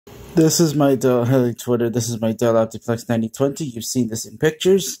This is my Dell, hello Twitter, this is my Dell Optiplex 9020. You've seen this in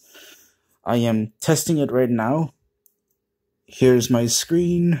pictures. I am testing it right now. Here's my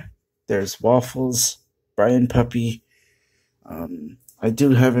screen. There's Waffles, Brian Puppy. I do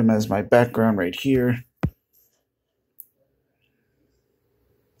have him as my background right here.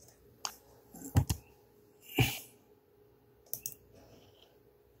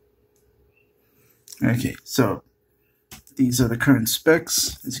 Okay, so these are the current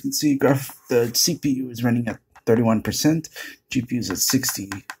specs. As you can see, the CPU is running at 31%, GPU is at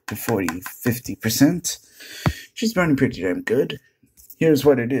 60 to 40, 50%. She's running pretty damn good. Here's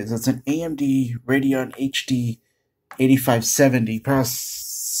what it is. It's an AMD Radeon HD 8570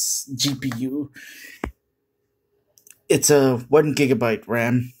 GPU. It's a 1 gigabyte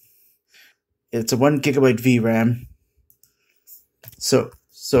RAM. It's a 1 gigabyte VRAM. So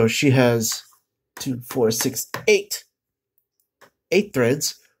she has 2, 4, 6, 8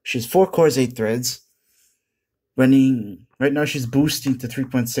 threads. She's 4 cores, 8 threads. Running right now, she's boosting to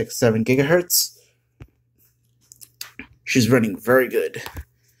 3.67 gigahertz. She's running very good.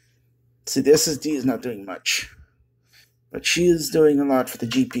 See, the SSD is not doing much, but she is doing a lot for the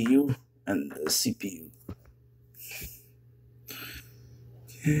GPU and the CPU.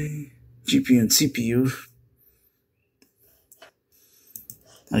 Okay, GPU and CPU.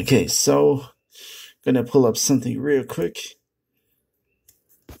 Okay, so I'm gonna pull up something real quick.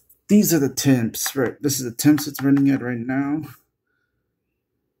 These are the temps, right? This is the temps it's running at right now.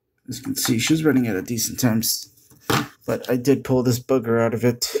 As you can see, she's running at a decent temps, but I did pull this bugger out of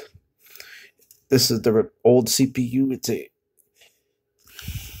it. This is the old CPU.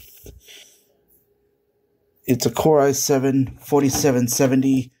 It's a Core i7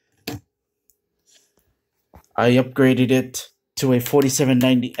 4770. I upgraded it to a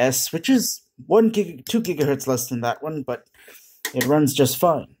 4790S, which is 2 gigahertz less than that one, but it runs just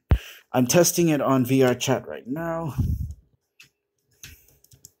fine. I'm testing it on vrchat right now.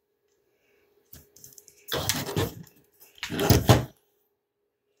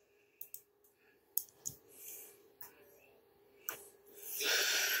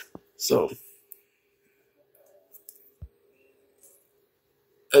 So,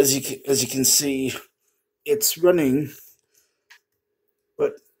 as you can see, it's running,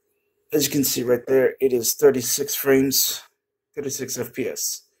 but as you can see right there, it is 36 frames, 36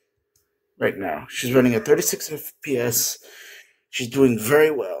 FPS right now. She's running at 36 FPS. She's doing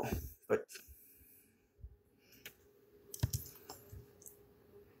very well, but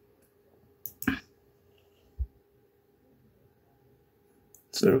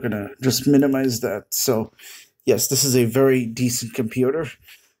so we're gonna just minimize that. So yes, this is a very decent computer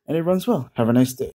and it runs well. Have a nice day.